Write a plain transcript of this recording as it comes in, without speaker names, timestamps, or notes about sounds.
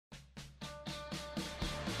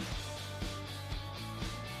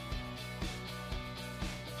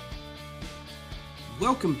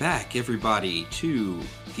Welcome back, everybody, to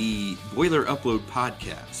the Boiler Upload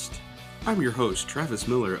podcast. I'm your host, Travis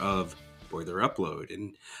Miller of Boiler Upload,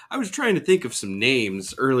 and I was trying to think of some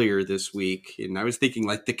names earlier this week, and I was thinking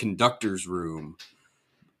like the conductor's room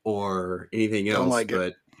or anything else, Don't like but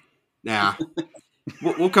it. nah,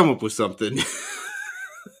 we'll come up with something.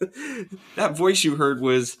 That voice you heard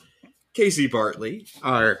was Casey Bartley,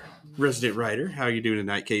 our resident writer. How are you doing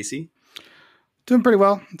tonight, Casey? Doing pretty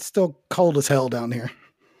well. It's still cold as hell down here.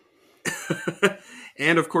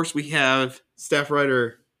 And of course, we have staff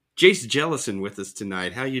writer Jace Jellison with us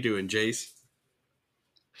tonight. How you doing, Jace?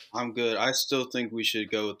 I'm good. I still think we should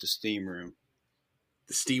go with the steam room.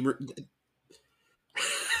 The steamer.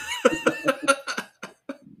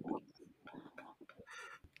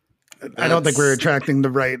 I don't think we're attracting the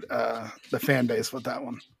right the fan base with that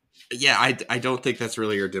one. Yeah, I don't think that's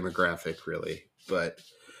really your demographic, really. But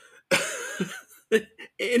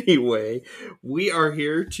anyway, we are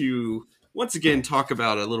here to once again talk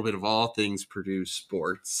about a little bit of all things Purdue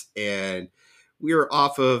sports, and we are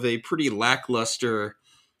off of a pretty lackluster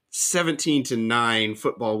 17-9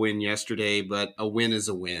 football win yesterday, but a win is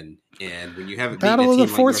a win. And when you haven't Battle of the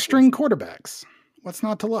like fourth string quarterbacks. What's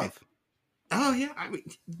not to love? Oh yeah, I mean,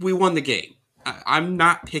 we won the game. I'm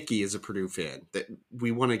not picky as a Purdue fan. That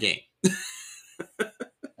we won a game.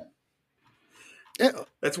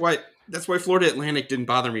 That's why Florida Atlantic didn't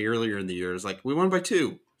bother me earlier in the year. It's like we won by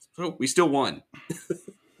 2, so we still won.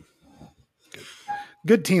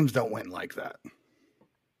 Good teams don't win like that.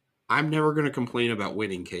 I'm never going to complain about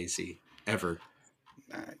winning, Casey, ever.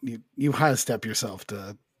 You high step yourself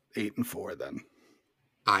to 8-4 then.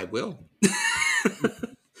 I will.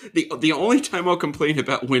 The only time I'll complain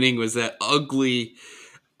about winning was that ugly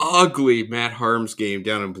Matt Harms game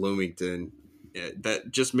down in Bloomington.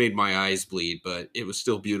 That just made my eyes bleed, but it was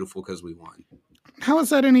still beautiful because we won. How is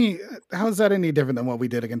that any different than what we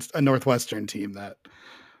did against a Northwestern team? That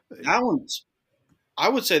one's, I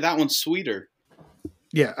would say that one's sweeter.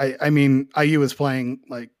 Yeah, I mean, IU was playing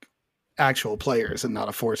like actual players and not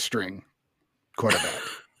a fourth string quarterback.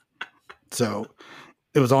 So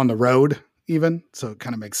it was on the road even, so it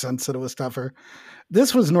kind of makes sense that it was tougher.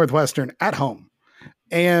 This was Northwestern at home.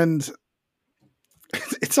 And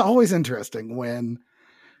it's always interesting when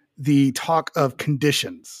the talk of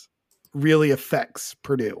conditions really affects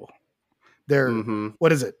Purdue.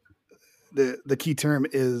 What is it? The key term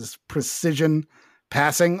is precision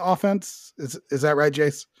passing offense. Is that right,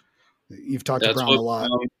 Jace? You've talked to Brom a lot.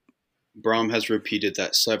 Brom has repeated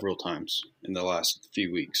that several times in the last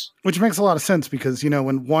few weeks. Which makes a lot of sense because,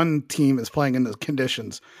 when one team is playing in the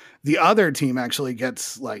conditions, the other team actually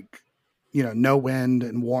gets no wind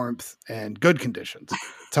and warmth and good conditions.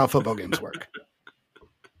 That's how football games work.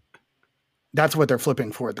 That's what they're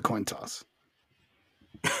flipping for at the coin toss.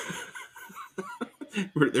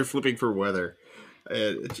 They're flipping for weather.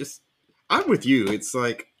 I'm with you. It's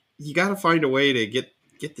like you got to find a way to get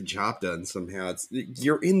the job done somehow.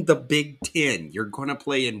 You're in the Big Ten. You're going to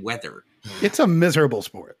play in weather. It's a miserable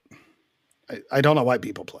sport. I don't know why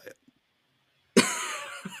people play it.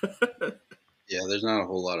 Yeah, there's not a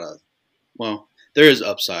whole lot of. Well, there is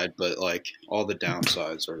upside, but all the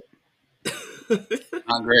downsides are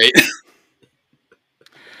not great.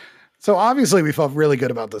 So obviously we felt really good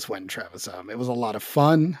about this win, Travis. It was a lot of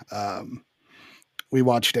fun. We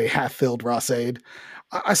watched a half-filled Ross-Ade.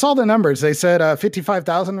 I saw the numbers. They said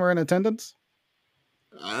 55,000 were in attendance.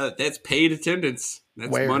 That's paid attendance. That's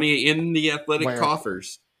Where? Money in the athletic Where?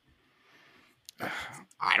 coffers.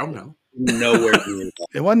 I don't know. Nowhere near that.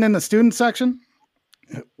 It wasn't in the student section.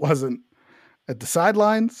 It wasn't at the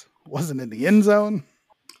sidelines. It wasn't in the end zone.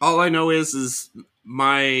 All I know is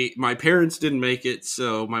my parents didn't make it,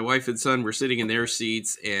 so my wife and son were sitting in their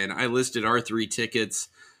seats, and I listed our 3 tickets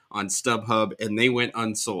on StubHub, and they went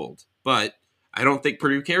unsold. But I don't think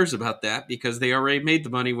Purdue cares about that because they already made the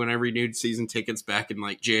money when I renewed season tickets back in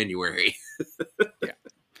January. Yeah,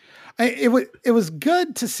 it was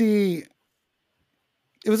good to see.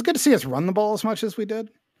 It was good to see us run the ball as much as we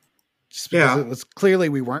did. Just because it was clearly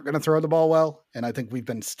we weren't going to throw the ball well, and I think we've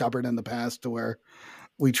been stubborn in the past to where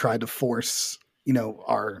we tried to force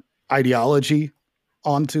our ideology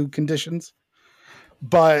onto conditions.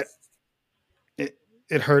 But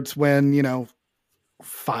it hurts when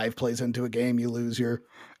 5 plays into a game you lose your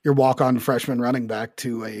walk-on freshman running back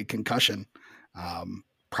to a concussion.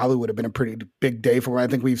 Probably would have been a pretty big day for what I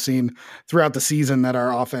think we've seen throughout the season that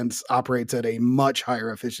our offense operates at a much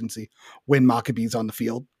higher efficiency when Maccabee's on the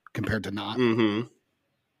field compared to not. Mm-hmm.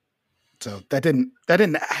 So that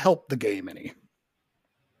didn't help the game any.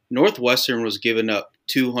 Northwestern was giving up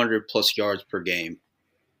 200 plus yards per game.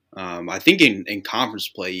 I think in conference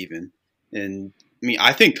play even. And mean,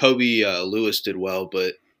 I think Kobe Lewis did well,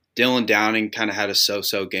 but Dylan Downing kind of had a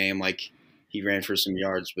so-so game. Like, he ran for some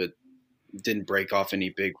yards, but didn't break off any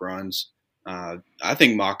big runs. I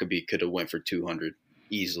think Maccabee could have went for 200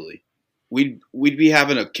 easily. We'd be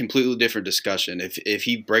having a completely different discussion if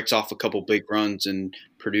he breaks off a couple big runs and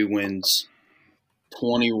Purdue wins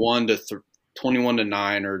 21 to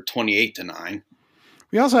 9 or 28-9.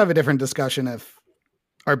 We also have a different discussion if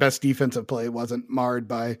our best defensive play wasn't marred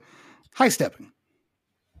by high stepping.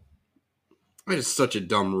 That is such a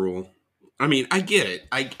dumb rule. I mean, I get it.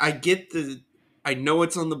 I know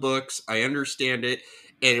it's on the books. I understand it.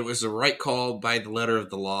 And it was the right call by the letter of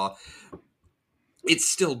the law. It's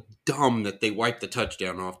still dumb that they wiped the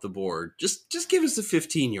touchdown off the board. Just give us the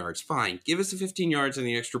 15 yards. Fine. Give us the 15 yards and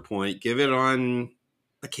the extra point. Give it on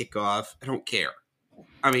a kickoff. I don't care.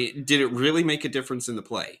 I mean, did it really make a difference in the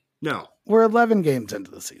play? No. We're 11 games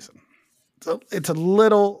into the season. So it's a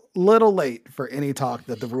little late for any talk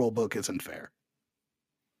that the rule book isn't fair.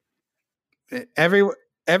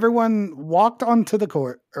 Everyone walked onto the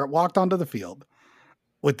court or walked onto the field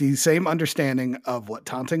with the same understanding of what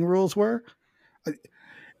taunting rules were.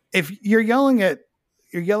 If you're yelling at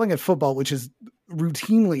football, which is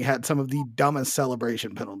routinely had some of the dumbest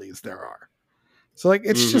celebration penalties there are. So like,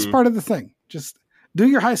 it's just part of the thing. Just do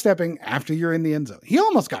your high stepping after you're in the end zone. He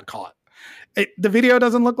almost got caught. The video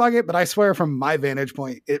doesn't look like it, but I swear from my vantage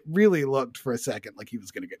point, it really looked for a second like he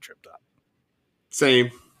was going to get tripped up.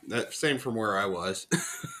 Same from where I was.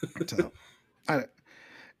 So,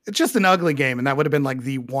 it's just an ugly game, and that would have been like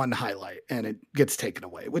the one highlight, and it gets taken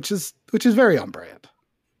away, which is very on brand.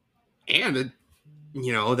 And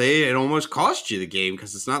it almost cost you the game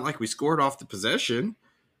because it's not like we scored off the possession,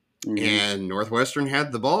 and Northwestern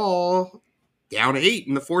had the ball down 8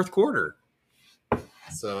 in the fourth quarter.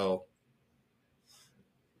 So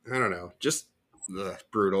I don't know, just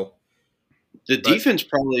brutal. The defense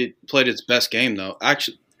probably played its best game, though.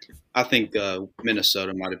 Actually, I think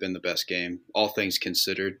Minnesota might have been the best game, all things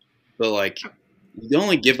considered. But, like, you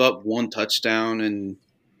only give up one touchdown, and,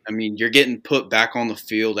 I mean, you're getting put back on the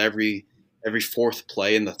field every fourth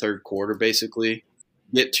play in the third quarter, basically.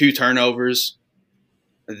 You get 2 turnovers.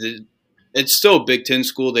 It's still a Big Ten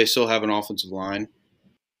school. They still have an offensive line.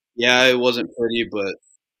 Yeah, it wasn't pretty, but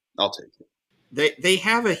I'll take it. They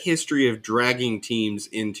have a history of dragging teams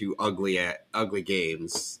into ugly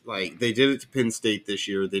games. Like, they did it to Penn State this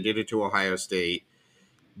year. They did it to Ohio State.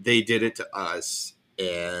 They did it to us.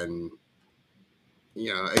 And,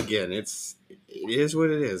 again, it is what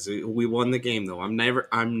it is. We won the game, though. I'm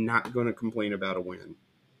not going to complain about a win.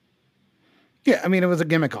 Yeah, I mean, it was a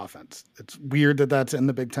gimmick offense. It's weird that that's in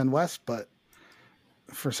the Big Ten West, but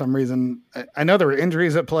for some reason, I know there were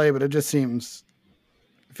injuries at play, but it just seems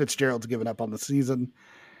Fitzgerald's given up on the season.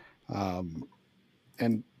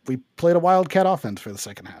 And we played a Wildcat offense for the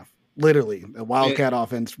second half. Literally, a Wildcat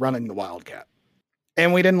offense running the Wildcat.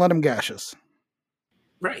 And we didn't let them gash us.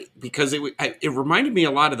 Right, because it reminded me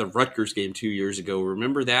a lot of the Rutgers game 2 years ago.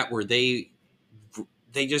 Remember that, where they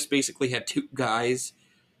just basically had 2 guys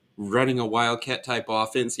running a Wildcat type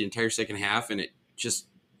offense the entire second half, and it just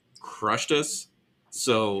crushed us.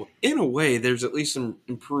 So in a way, there's at least some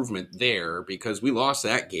improvement there because we lost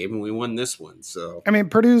that game and we won this one. So I mean,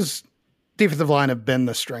 Purdue's defensive line have been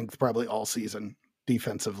the strength probably all season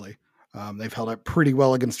defensively. They've held up pretty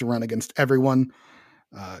well against the run against everyone.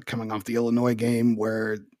 Coming off the Illinois game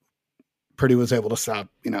where Purdue was able to stop,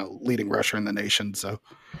 leading rusher in the nation. So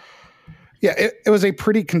yeah, it was a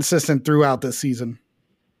pretty consistent throughout this season.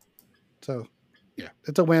 So yeah,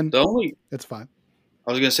 it's a win. It's fine.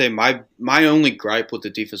 I was going to say my only gripe with the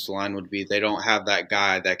defensive line would be they don't have that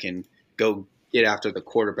guy that can go get after the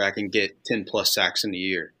quarterback and get 10-plus sacks in a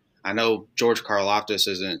year. I know George Karlaftis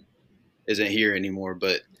isn't here anymore,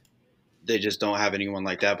 but they just don't have anyone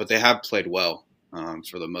like that. But they have played well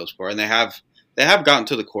for the most part, and they have gotten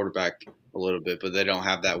to the quarterback a little bit, but they don't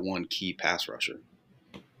have that one key pass rusher.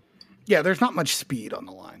 Yeah, there's not much speed on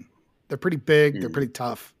the line. They're pretty big. They're pretty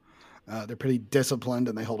tough. They're pretty disciplined,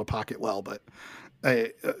 and they hold a pocket well, but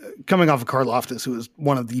coming off of Karlaftis, who is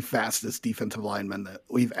one of the fastest defensive linemen that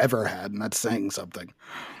we've ever had, and that's saying something.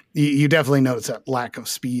 You definitely notice that lack of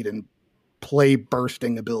speed and play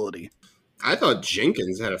bursting ability. I thought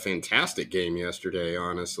Jenkins had a fantastic game yesterday,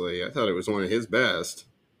 honestly. I thought it was one of his best.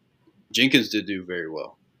 Jenkins did do very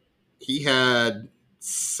well. He had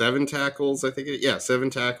 7 tackles, 7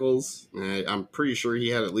 tackles. I'm pretty sure he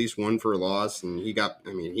had at least 1 for a loss, and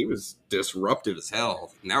he was disruptive as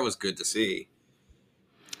hell, and that was good to see.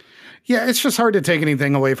 Yeah, it's just hard to take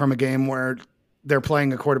anything away from a game where they're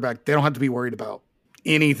playing a quarterback. They don't have to be worried about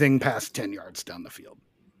anything past 10 yards down the field.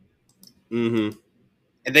 Mm-hmm.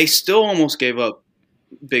 And they still almost gave up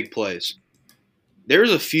big plays.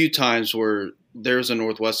 There's a few times where there's a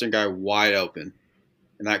Northwestern guy wide open,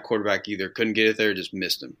 and that quarterback either couldn't get it there or just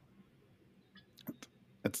missed him.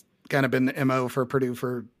 It's kind of been the MO for Purdue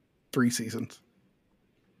for 3 seasons.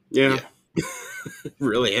 Yeah. It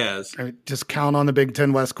really has. I mean, just count on the Big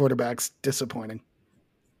Ten West quarterbacks disappointing.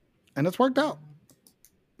 And it's worked out.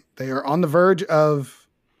 They are on the verge of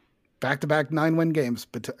back-to-back 9-win games,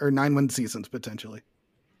 or 9-win seasons, potentially.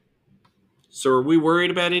 So are we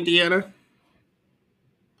worried about Indiana?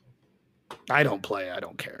 I don't play. I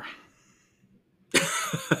don't care.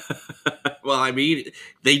 Well, I mean,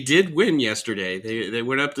 they did win yesterday. They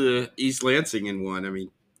went up to East Lansing and won. I mean,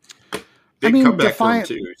 comeback for them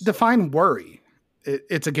too. Define worry.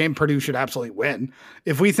 It's a game Purdue should absolutely win.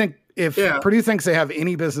 If Purdue thinks they have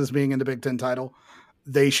any business being in the Big Ten title,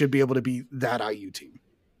 they should be able to beat that IU team.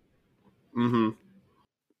 Mm-hmm.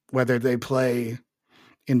 Whether they play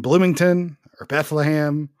in Bloomington or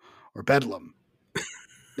Bethlehem or Bedlam,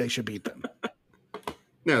 they should beat them.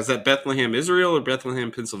 Now, is that Bethlehem, Israel, or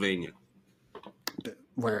Bethlehem, Pennsylvania?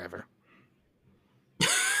 Wherever.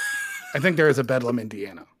 I think there is a Bedlam,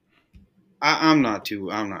 Indiana. I'm not too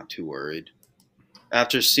worried.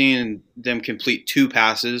 After seeing them complete 2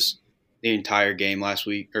 passes the entire game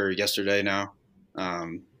yesterday now,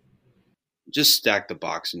 just stack the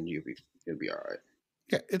box and you'll be all right.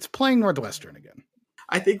 Yeah, it's playing Northwestern again.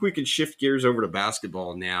 I think we could shift gears over to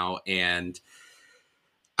basketball now, and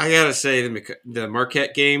I gotta say the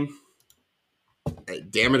Marquette game.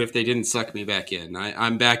 Damn it if they didn't suck me back in.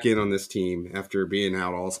 I'm back in on this team after being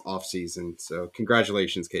out all off season. So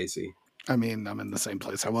congratulations, Casey. I mean, I'm in the same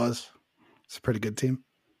place I was. It's a pretty good team.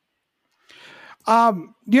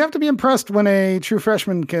 You have to be impressed when a true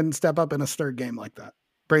freshman can step up in a third game like that.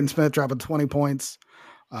 Braden Smith dropping 20 points,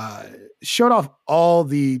 showed off all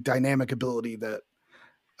the dynamic ability that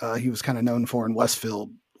he was kind of known for in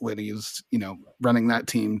Westfield when he was, running that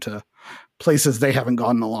team to places they haven't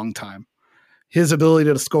gone in a long time. His ability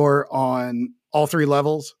to score on all 3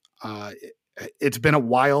 levels. It's been a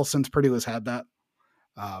while since Purdue has had that.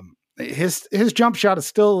 His jump shot is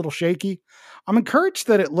still a little shaky. I'm encouraged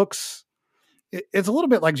that it's a little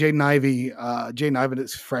bit like Jaden Ivey. Jaden Ivey in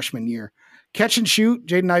his freshman year. Catch and shoot,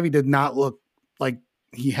 Jaden Ivey did not look like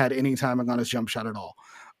he had any timing on his jump shot at all.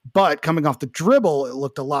 But coming off the dribble, it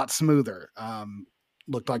looked a lot smoother.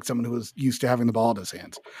 Looked like someone who was used to having the ball in his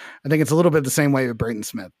hands. I think it's a little bit the same way with Braden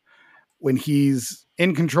Smith. When he's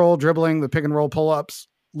in control, dribbling, the pick and roll pull-ups,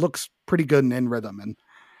 looks pretty good and in rhythm. And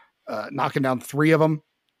knocking down 3 of them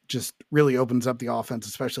just really opens up the offense,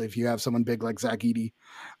 especially if you have someone big like Zach Edey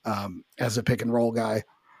as a pick and roll guy.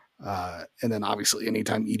 And then obviously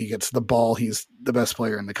anytime Edey gets the ball, he's the best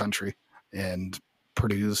player in the country. And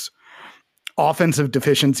Purdue's offensive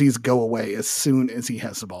deficiencies go away as soon as he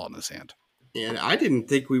has the ball in his hand. And I didn't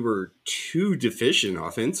think we were too deficient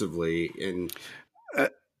offensively. And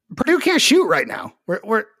Purdue can't shoot right now.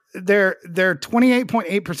 They're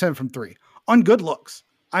 28.8% from 3 on good looks.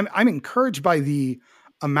 I'm encouraged by the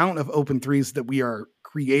amount of open threes that we are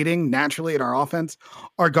creating naturally in our offense.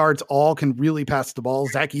 Our guards all can really pass the ball.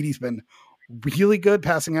 Zach Edey's been really good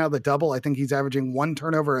passing out of the double. I think he's averaging 1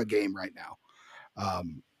 turnover a game right now.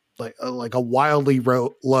 Like a wildly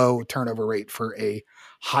low turnover rate for a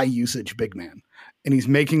high usage big man. And he's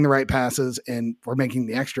making the right passes, and we're making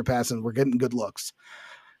the extra passes, and we're getting good looks.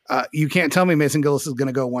 You can't tell me Mason Gillis is going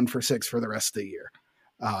to go 1 for 6 for the rest of the year.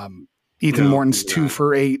 Ethan Morton's 2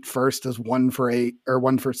 for 8. First is 1 for 8 or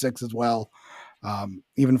 1 for 6 as well.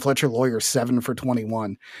 Even Fletcher Lawyer 7 for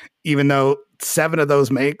 21, even though 7 of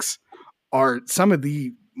those makes are some of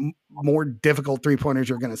the more difficult 3-pointers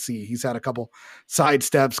you're going to see. He's had a couple side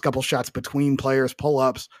steps, couple shots between players,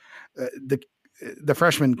 pull-ups. The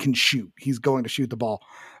freshman can shoot. He's going to shoot the ball.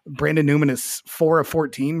 Brandon Newman is 4 of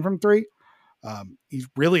 14 from 3. He's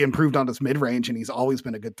really improved on his mid-range, and he's always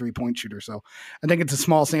been a good 3-point shooter. So I think it's a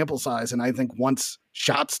small sample size. And I think once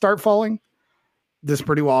shots start falling, this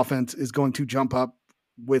Purdue offense is going to jump up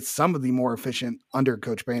with some of the more efficient under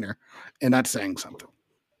Coach Painter. And that's saying something.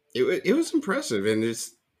 It was impressive. And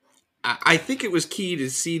I think it was key to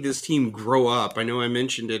see this team grow up. I know I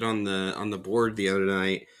mentioned it on the board the other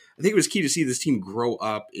night. I think it was key to see this team grow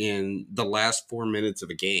up in the last 4 minutes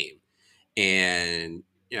of a game. And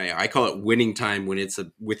I call it winning time when it's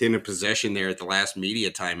within a possession there at the last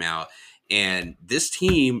media timeout. And this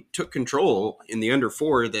team took control in the under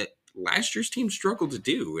 4 that last year's team struggled to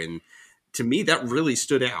do. And to me, that really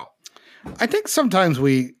stood out. I think sometimes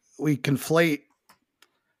we conflate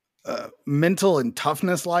mental and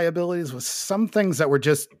toughness liabilities with some things that were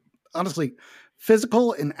just honestly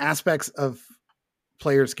physical in aspects of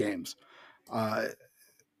players' games.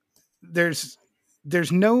 There's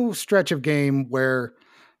there's no stretch of game where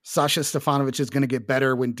Sasha Stefanovic is going to get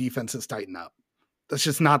better when defenses tighten up. That's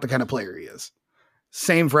just not the kind of player he is.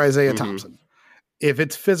 Same for Isaiah Thompson. If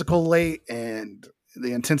it's physical late and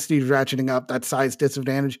the intensity is ratcheting up, that size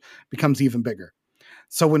disadvantage becomes even bigger.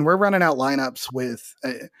 So when we're running out lineups with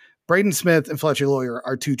Braden Smith and Fletcher Loyer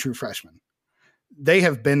are 2 true freshmen. They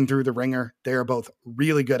have been through the ringer. They are both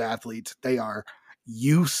really good athletes. They are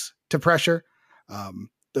used to pressure.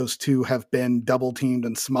 Those 2 have been double teamed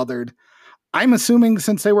and smothered. I'm assuming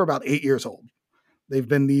since they were about 8 years old, they've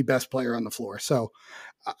been the best player on the floor. So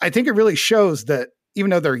I think it really shows that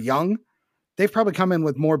even though they're young, they've probably come in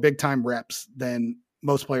with more big time reps than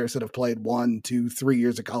most players that have played 1, 2, 3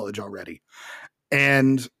 years of college already.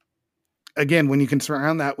 And again, when you can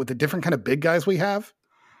surround that with the different kind of big guys we have,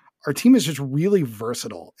 our team is just really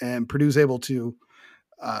versatile, and Purdue's able to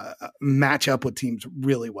match up with teams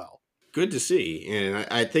really well. Good to see. And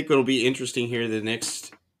I think it'll be interesting here the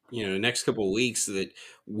next couple of weeks that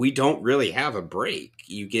we don't really have a break.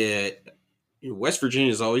 You get West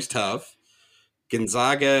Virginia is always tough.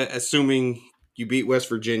 Gonzaga, assuming you beat West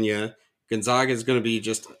Virginia, Gonzaga is going to be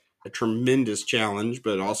just a tremendous challenge,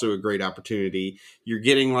 but also a great opportunity. You're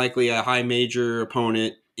getting likely a high major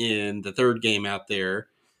opponent in the third game out there.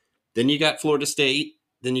 Then you got Florida State.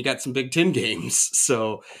 Then you got some Big Ten games.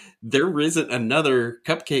 So there isn't another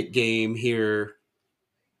cupcake game here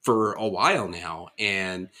for a while now.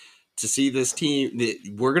 And to see this team,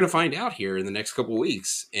 we're going to find out here in the next couple of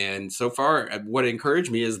weeks. And so far, what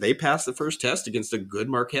encouraged me is they passed the first test against a good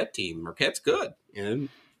Marquette team. Marquette's good. And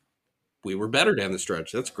we were better down the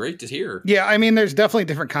stretch. That's great to hear. Yeah, I mean, there's definitely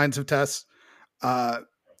different kinds of tests.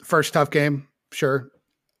 First tough game, sure.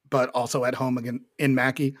 But also at home again in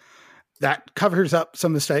Mackey. That covers up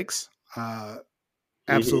some mistakes.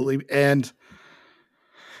 Absolutely. Mm-hmm. And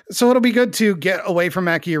so it'll be good to get away from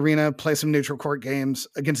Mackey Arena, play some neutral court games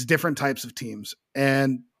against different types of teams.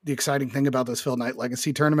 And the exciting thing about this Phil Knight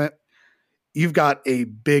Legacy Tournament, you've got a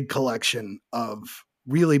big collection of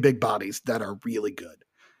really big bodies that are really good.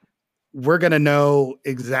 We're going to know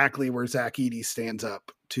exactly where Zach Edey stands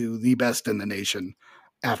up to the best in the nation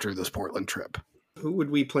after this Portland trip. Who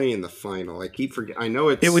would we play in the final? I keep forgetting. I know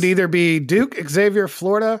it would either be Duke, Xavier,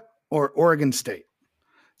 Florida, or Oregon State.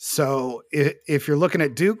 So if you're looking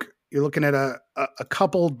at Duke, you're looking at a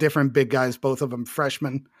couple different big guys, both of them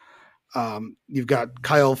freshmen. You've got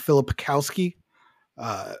Kyle Filipowski,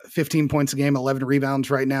 15 points a game, 11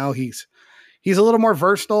 rebounds right now. He's a little more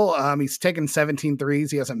versatile. He's taken 17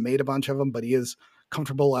 threes. He hasn't made a bunch of them, but he is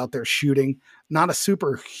comfortable out there shooting. Not a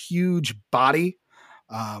super huge body.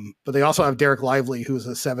 But they also have Derek Lively, who's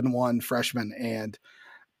a 7'1" freshman and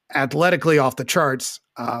athletically off the charts.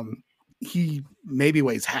 He maybe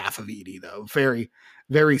weighs half of Edey, though. Very,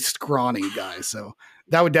 very scrawny guy. So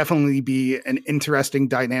that would definitely be an interesting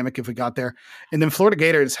dynamic if we got there. And then Florida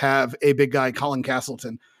Gators have a big guy, Colin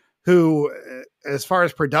Castleton, who, as far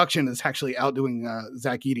as production, is actually outdoing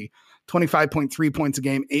Zach Edey. 25.3 points a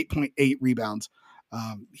game, 8.8 rebounds.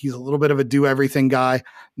 He's a little bit of a do-everything guy,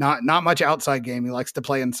 not much outside game. He likes to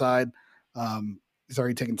play inside. He's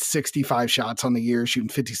already taken 65 shots on the year, shooting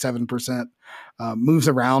 57%, moves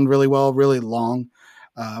around really well, really long.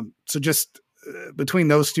 So just between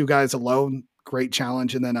those 2 guys alone, great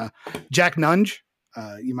challenge. And then Jack Nunge,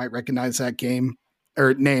 you might recognize that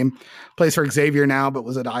name, plays for Xavier now, but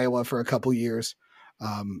was at Iowa for a couple years.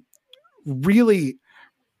 Really,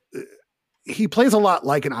 he plays a lot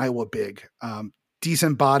like an Iowa big.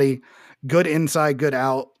 Decent body, good inside, good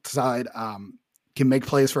outside, can make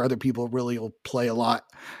plays for other people, really will play a lot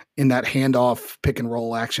in that handoff, pick and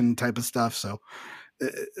roll action type of stuff. So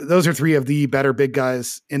those are 3 of the better big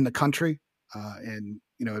guys in the country. And,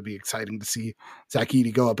 it'd be exciting to see Zach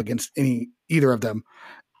Edey go up against either of them.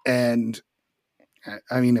 And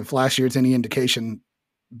I mean, if last year's any indication,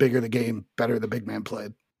 bigger the game, better the big man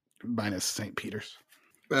played, minus St. Peter's.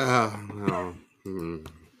 No.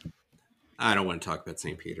 I don't want to talk about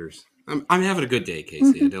St. Peter's. I'm having a good day,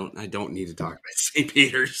 Casey. I don't need to talk about St.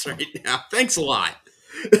 Peter's right now. Thanks a lot.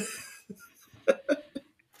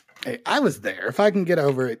 Hey, I was there. If I can get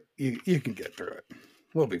over it, you can get through it.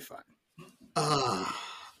 We'll be fine.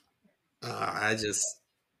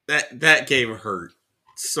 That game hurt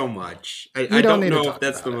so much. I don't know if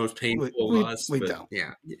that's the most painful of us. We don't.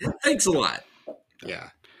 Yeah. Thanks a lot. Yeah.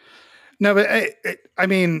 No, but I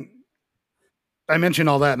mean, I mentioned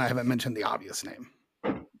all that, and I haven't mentioned the obvious name.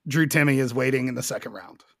 Drew Timme is waiting in the second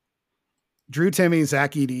round. Drew Timme,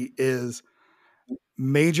 Zach Edey is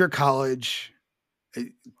major college,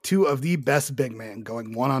 2 of the best big men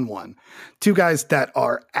going one-on-one. 2 guys that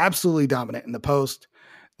are absolutely dominant in the post,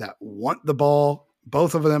 that want the ball,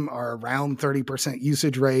 Both of them are around 30%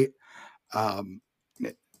 usage rate.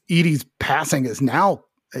 Edey's passing is now,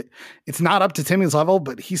 it's not up to Timmy's level,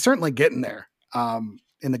 but he's certainly getting there.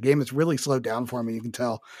 In the game, it's really slowed down for him, you can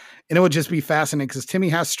tell. And it would just be fascinating because Timmy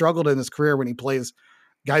has struggled in his career when he plays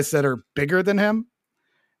guys that are bigger than him.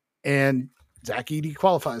 And Zach Edey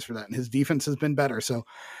qualifies for that, and his defense has been better. So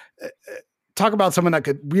talk about someone that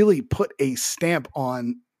could really put a stamp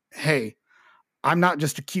on, hey, I'm not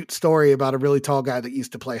just a cute story about a really tall guy that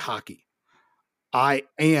used to play hockey. I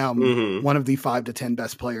am one of the 5 to 10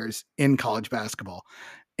 best players in college basketball.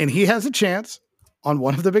 And he has a chance on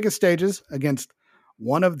one of the biggest stages against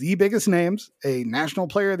one of the biggest names, a National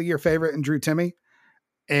Player of the Year favorite in Drew Timme.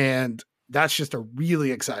 And that's just a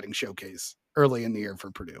really exciting showcase early in the year for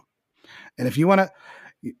Purdue. And if you want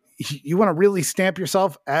to really stamp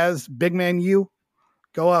yourself as big man,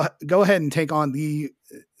 go ahead and take on the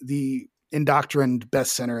indoctrined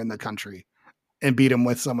best center in the country and beat him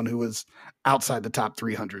with someone who was outside the top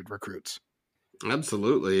 300 recruits.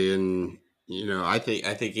 Absolutely. And, I think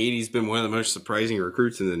Edey's been one of the most surprising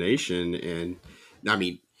recruits in the nation. And I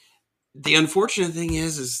mean, the unfortunate thing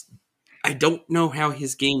is I don't know how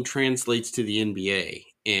his game translates to the NBA.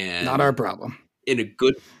 And not our problem. In a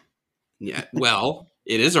good, yeah. Well,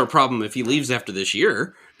 it is our problem if he leaves after this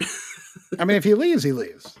year. I mean, if he leaves, he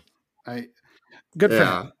leaves. Good for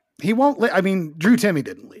him. He won't. Drew Timme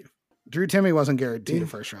didn't leave. Drew Timme wasn't guaranteed a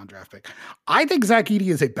first-round draft pick. I think Zach Edey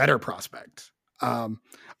is a better prospect.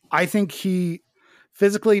 I think he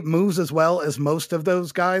physically moves as well as most of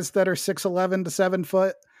those guys that are 6'11" to 7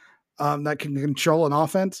 foot that can control an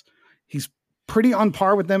offense. He's pretty on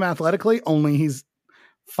par with them athletically, only he's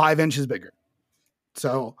 5 inches bigger.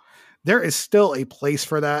 So there is still a place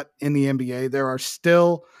for that in the NBA. There are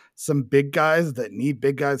still some big guys that need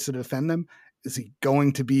big guys to defend them. Is he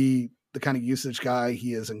going to be the kind of usage guy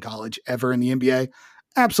he is in college ever in the NBA?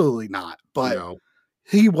 Absolutely not. But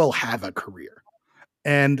he will have a career.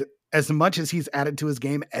 And as much as he's added to his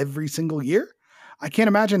game every single year, I can't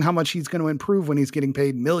imagine how much he's going to improve when he's getting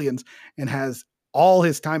paid millions and has all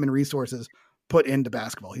his time and resources put into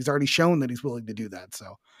basketball. He's already shown that he's willing to do that.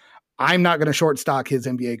 So I'm not going to short stock his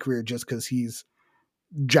NBA career just because he's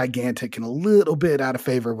gigantic and a little bit out of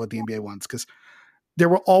favor of what the NBA wants, because there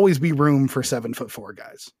will always be room for 7'4"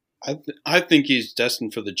 guys. I think he's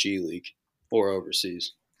destined for the G League or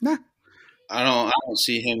overseas. Nah. I don't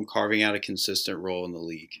see him carving out a consistent role in the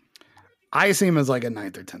league. I see him as like a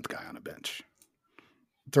 9th or 10th guy on a bench.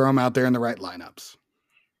 Throw him out there in the right lineups.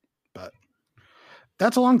 But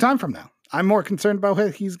that's a long time from now. I'm more concerned about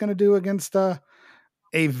what he's going to do against a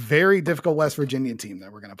very difficult West Virginia team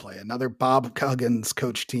that we're going to play. Another Bob Coggins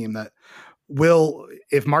coach team that will,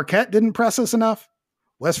 if Marquette didn't press us enough,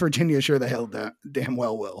 West Virginia sure the hell damn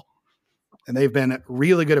well will. And they've been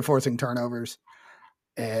really good at forcing turnovers.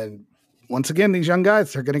 And once again, these young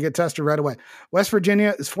guys are going to get tested right away. West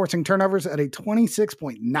Virginia is forcing turnovers at a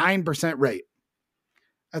 26.9% rate.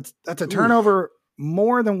 That's a turnover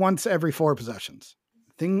more than once every 4 possessions.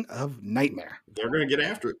 Thing of nightmare. They're going to get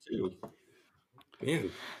after it too.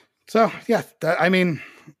 Man. So yeah,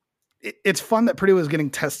 it's fun that Purdue is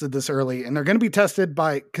getting tested this early, and they're going to be tested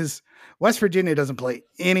because West Virginia doesn't play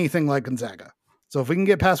anything like Gonzaga. So if we can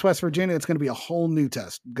get past West Virginia, it's going to be a whole new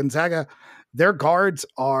test. Gonzaga, their guards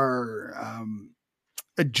are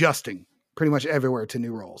adjusting pretty much everywhere to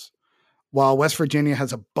new roles, while West Virginia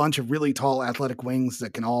has a bunch of really tall athletic wings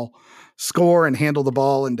that can all score and handle the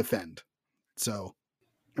ball and defend. So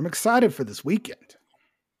I'm excited for this weekend.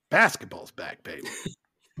 Basketball's back, baby.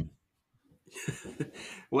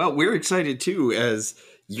 Well, we're excited too, as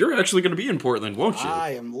you're actually going to be in Portland, won't you? I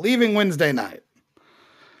am leaving Wednesday night.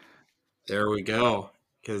 There we go.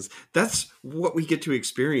 Because that's what we get to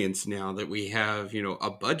experience now that we have,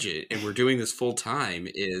 a budget and we're doing this full time,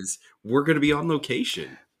 is we're going to be on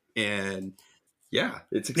location. And yeah,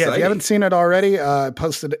 it's exciting. Yeah, if you haven't seen it already, I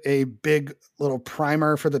posted a big little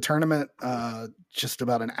primer for the tournament just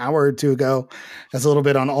about an hour or two ago. Has a little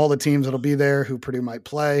bit on all the teams that'll be there, who Purdue might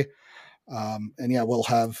play. And yeah, we'll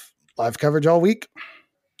have live coverage all week.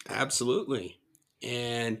 Absolutely.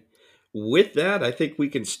 And with that, I think we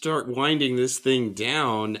can start winding this thing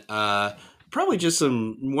down. Probably just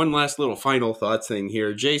one last little final thoughts thing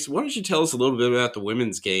here. Jace, why don't you tell us a little bit about the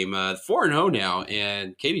women's game? 4-0 now,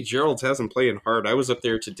 and Katie Gerald has them playing hard. I was up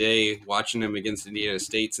there today watching them against Indiana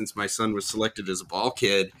State since my son was selected as a ball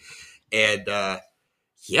kid. And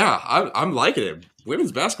I'm liking it.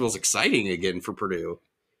 Women's basketball is exciting again for Purdue.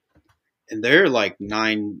 And they're like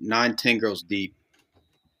 10 girls deep.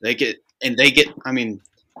 I mean,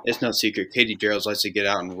 it's no secret. Katie Gerald likes to get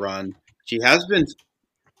out and run. She has been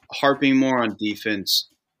harping more on defense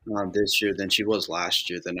this year than she was last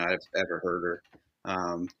year than I've ever heard her.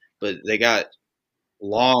 But they got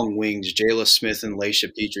long wings, Jayla Smith and Laisha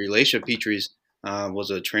Petrie. Laisha Petrie's was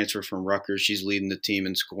a transfer from Rutgers. She's leading the team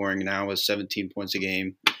in scoring now with 17 points a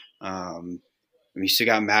game. You still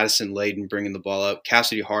got Madison Layden bringing the ball up.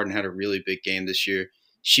 Cassidy Harden had a really big game this year.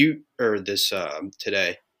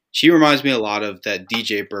 Today. She reminds me a lot of that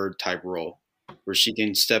DJ Bird type role, where she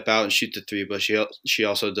can step out and shoot the three, but she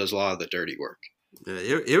also does a lot of the dirty work.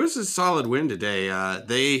 It was a solid win today.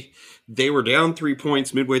 They were down 3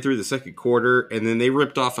 points midway through the second quarter, and then they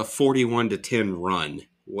ripped off a 41-10 run,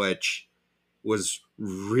 which was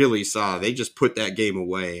really solid. They just put that game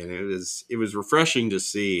away, and it was refreshing to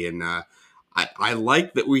see. And I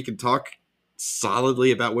like that we can talk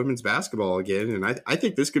solidly about women's basketball again, and I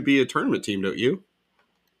think this could be a tournament team, don't you?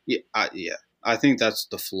 Yeah. I think that's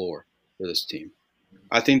the floor for this team.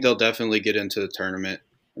 I think they'll definitely get into the tournament.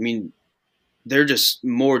 I mean, they're just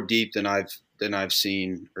more deep than I've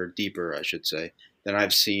seen, or deeper, I should say, than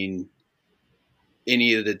I've seen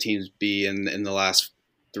any of the teams be in the last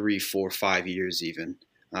 3, 4, 5 years even.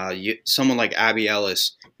 Someone like Abby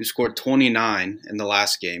Ellis, who scored 29 in the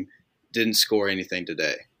last game, didn't score anything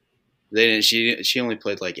today. She only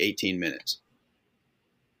played like 18 minutes.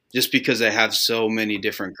 Just because they have so many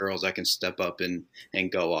different girls that can step up and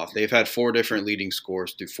go off. They've had 4 different leading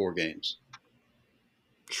scorers through 4 games.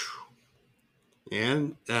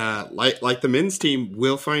 And like the men's team,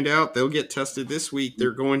 we'll find out. They'll get tested this week.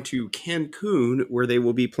 They're going to Cancun, where they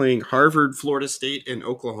will be playing Harvard, Florida State, and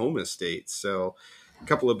Oklahoma State. So a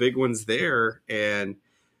couple of big ones there. And,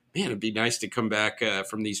 man, it'd be nice to come back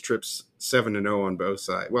from these trips 7-0 on both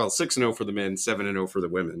sides. Well, 6-0 for the men, 7-0 for the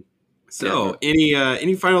women. So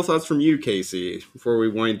any final thoughts from you, Casey, before we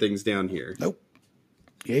wind things down here? Nope.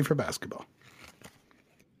 Yay for basketball.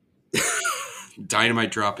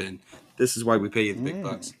 Dynamite drop in. This is why we pay you the big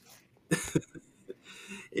bucks.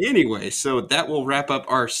 Anyway, so that will wrap up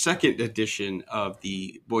our second edition of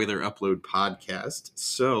the Boiler Upload podcast.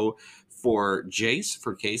 So for Jace,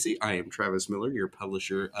 for Casey, I am Travis Miller, your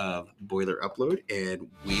publisher of Boiler Upload, and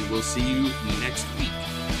we will see you next week.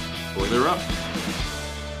 Boiler up.